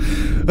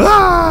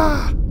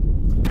 Ah!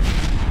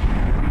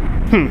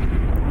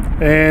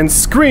 And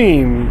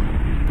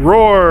scream!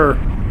 Roar!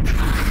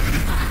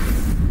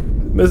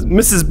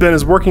 Mrs. Ben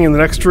is working in the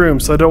next room,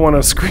 so I don't want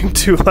to scream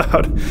too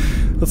loud.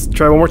 Let's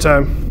try one more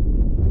time.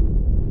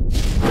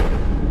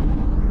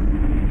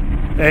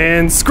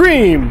 And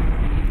scream!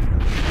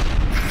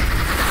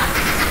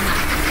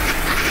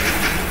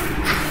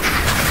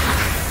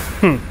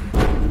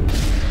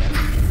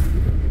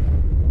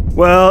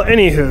 Well,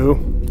 anywho,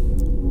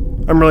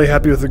 I'm really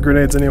happy with the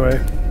grenades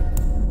anyway.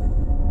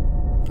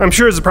 I'm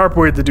sure there's a proper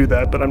way to do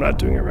that, but I'm not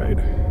doing it right.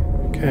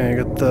 Okay, I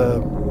got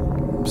the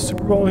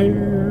Super Ball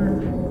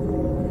here.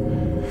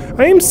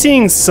 I am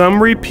seeing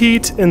some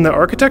repeat in the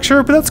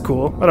architecture, but that's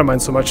cool. I don't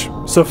mind so much.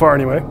 So far,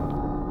 anyway.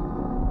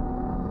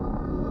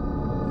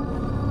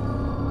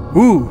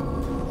 Ooh.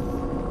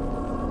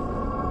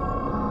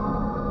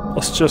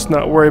 Let's just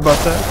not worry about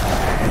that.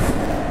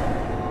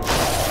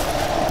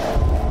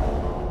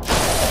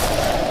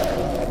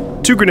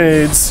 Two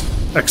grenades.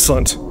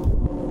 Excellent.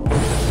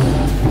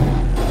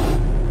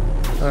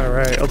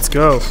 Alright, let's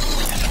go.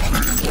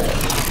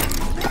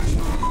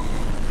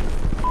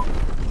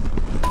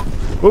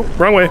 Oh,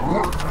 wrong way.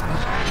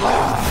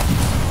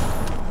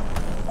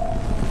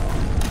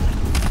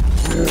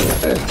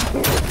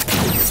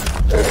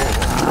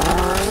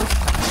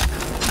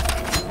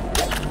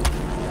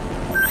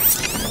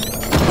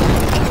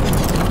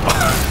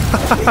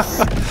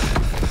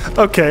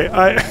 Okay,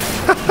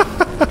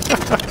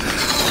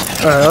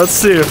 Alright, let's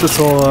see if this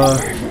will,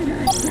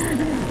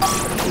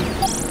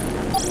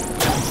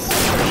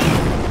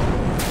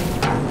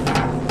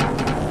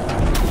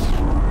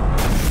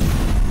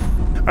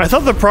 I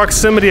thought the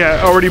proximity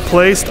I already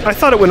placed, I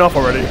thought it went off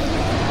already.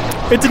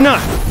 It did not.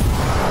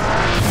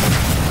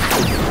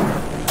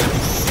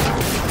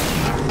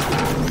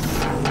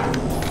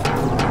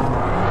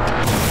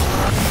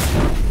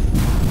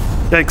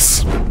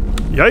 Yikes.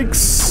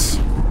 Yikes.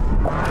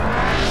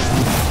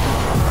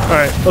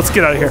 Alright, let's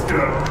get out of here.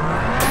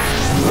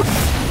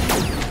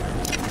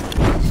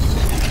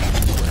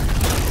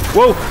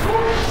 Whoa!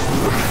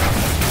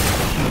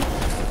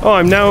 Oh,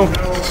 I'm now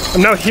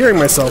hearing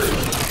myself.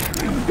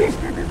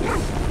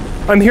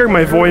 I'm hearing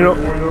my voice.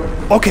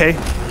 Okay,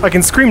 I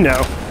can scream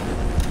now.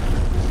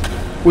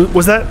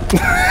 Was that...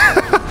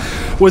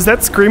 was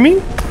that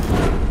screaming?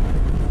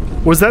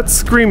 Was that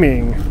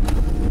screaming?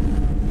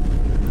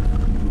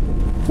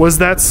 Was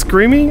that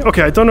screaming?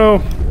 Okay, I don't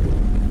know.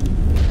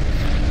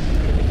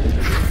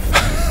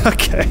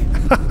 Okay.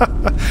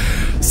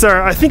 Sorry,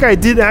 I think I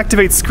did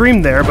activate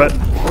scream there, but...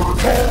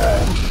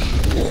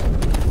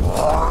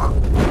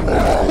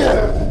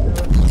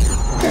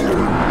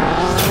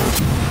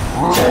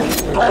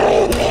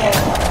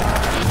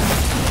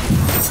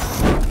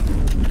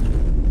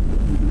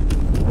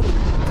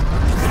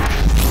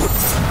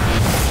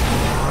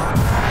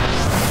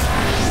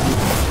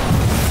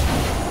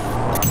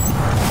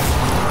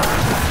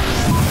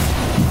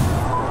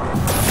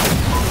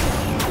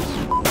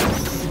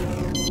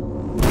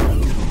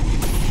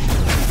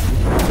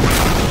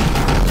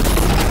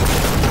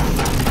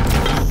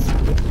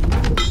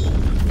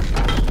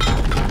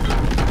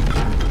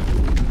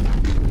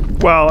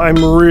 Wow, I'm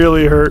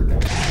really hurt.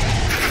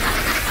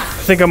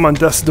 I think I'm on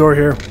death's door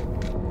here.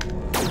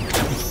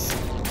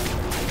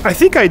 I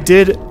think I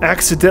did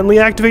accidentally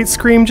activate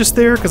Scream just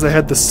there because I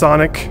had the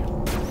sonic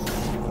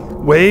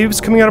waves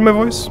coming out of my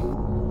voice.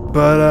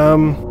 But,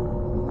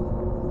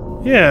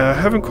 yeah, I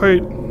haven't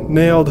quite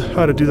nailed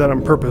how to do that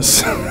on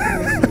purpose.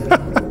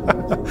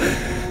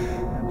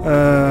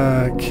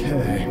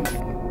 Okay.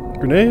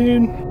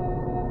 Grenade.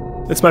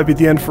 This might be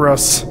the end for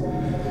us,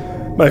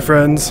 my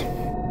friends.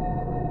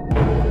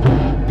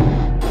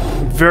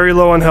 Very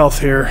low on health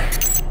here.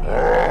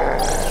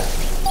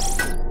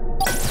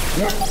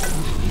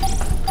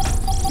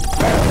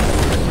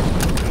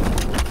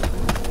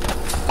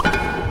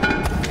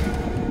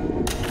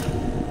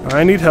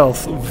 I need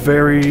health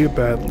very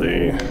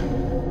badly.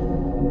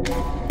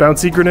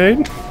 Bouncy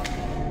grenade.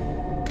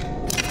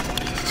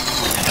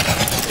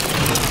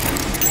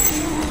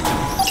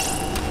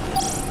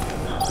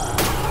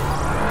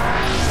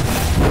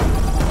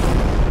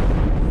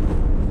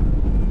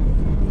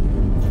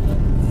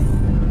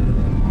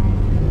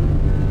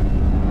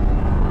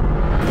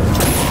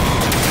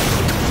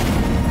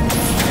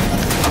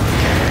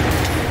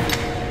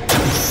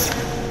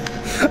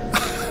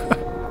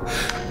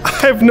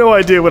 I have no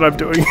idea what I'm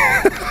doing.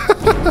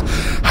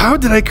 How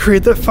did I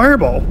create that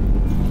fireball?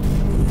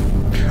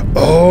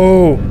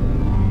 Oh.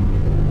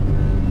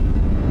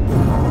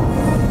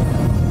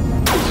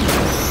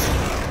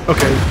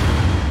 Okay.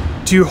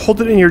 Do you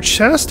hold it in your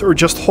chest or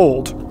just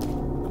hold?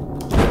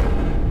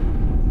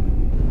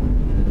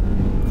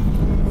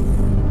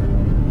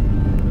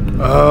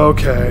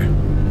 Okay.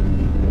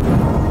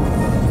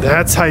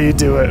 That's how you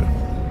do it.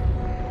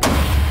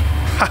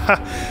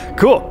 Haha.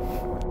 Cool.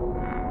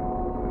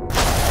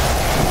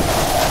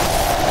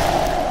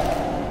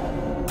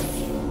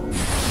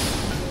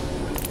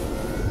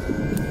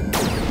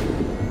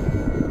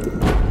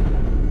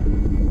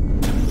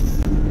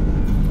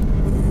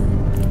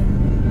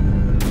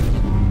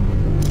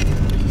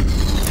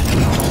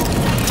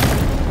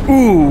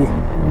 Ooh,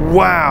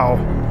 wow.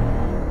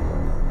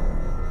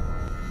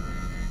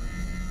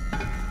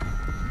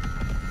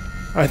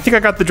 I think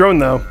I got the drone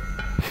though.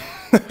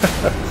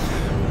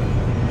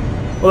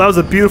 Well, that was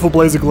a beautiful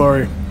blaze of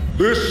glory.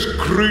 This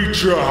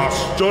creature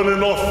has done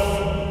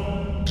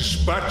enough.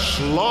 Dispatch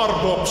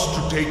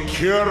Larbops to take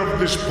care of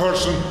this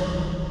person.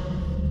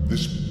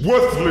 This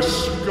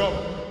worthless scum.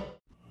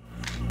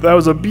 That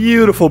was a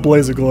beautiful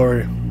blaze of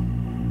glory.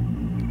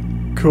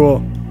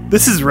 Cool.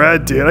 This is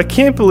rad, dude. I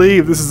can't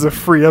believe this is a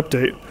free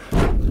update.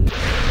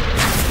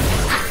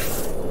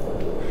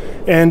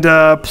 And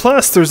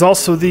plus, there's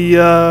also the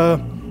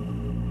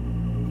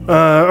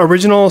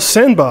original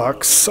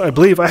sandbox, I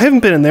believe. I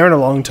haven't been in there in a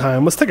long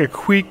time. Let's take a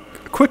quick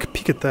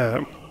peek at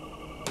that.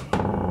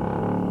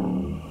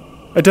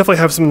 I definitely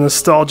have some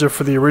nostalgia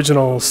for the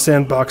original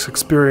sandbox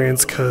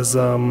experience, because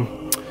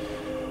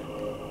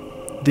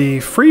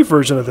the free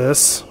version of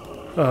this,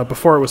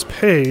 before it was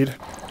paid...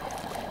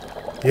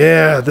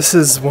 Yeah, this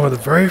is one of the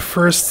very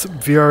first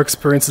VR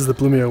experiences that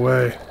blew me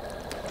away.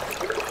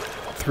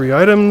 3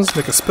 items,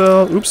 make a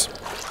spell. Oops.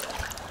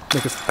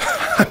 Make a...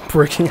 I'm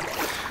breaking.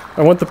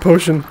 I want the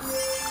potion.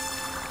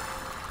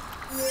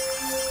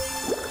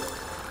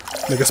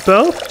 Make a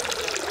spell.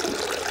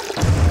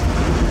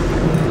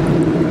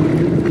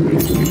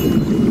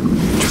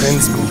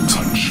 Transmute.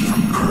 Touch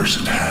from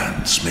cursed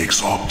hands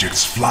makes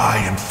objects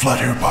fly and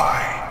flutter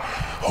by.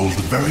 Hold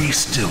very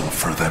still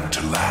for them to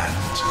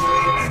land,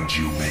 and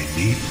you may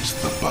meet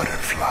the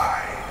butterfly.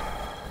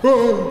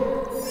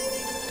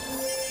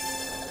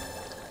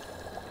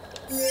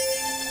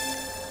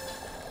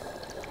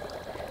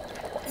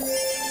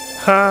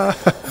 Ha!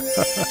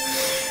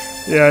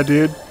 Yeah,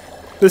 dude.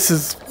 This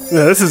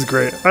is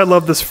great. I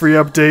love this free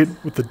update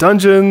with the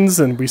dungeons,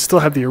 and we still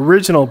have the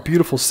original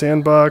beautiful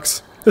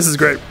sandbox. This is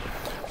great.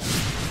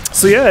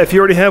 So yeah, if you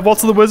already have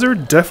Waltz of the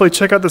Wizard, definitely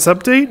check out this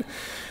update.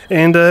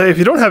 And if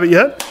you don't have it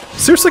yet,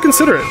 seriously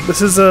consider it.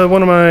 This is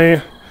one of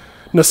my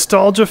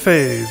nostalgia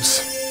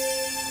faves.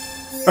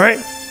 Alright,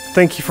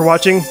 thank you for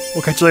watching.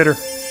 We'll catch you later.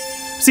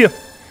 See ya.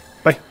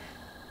 Bye.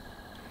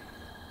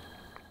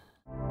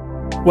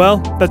 Well,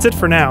 that's it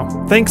for now.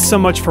 Thanks so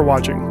much for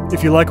watching.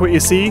 If you like what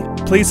you see,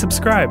 please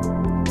subscribe.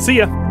 See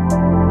ya.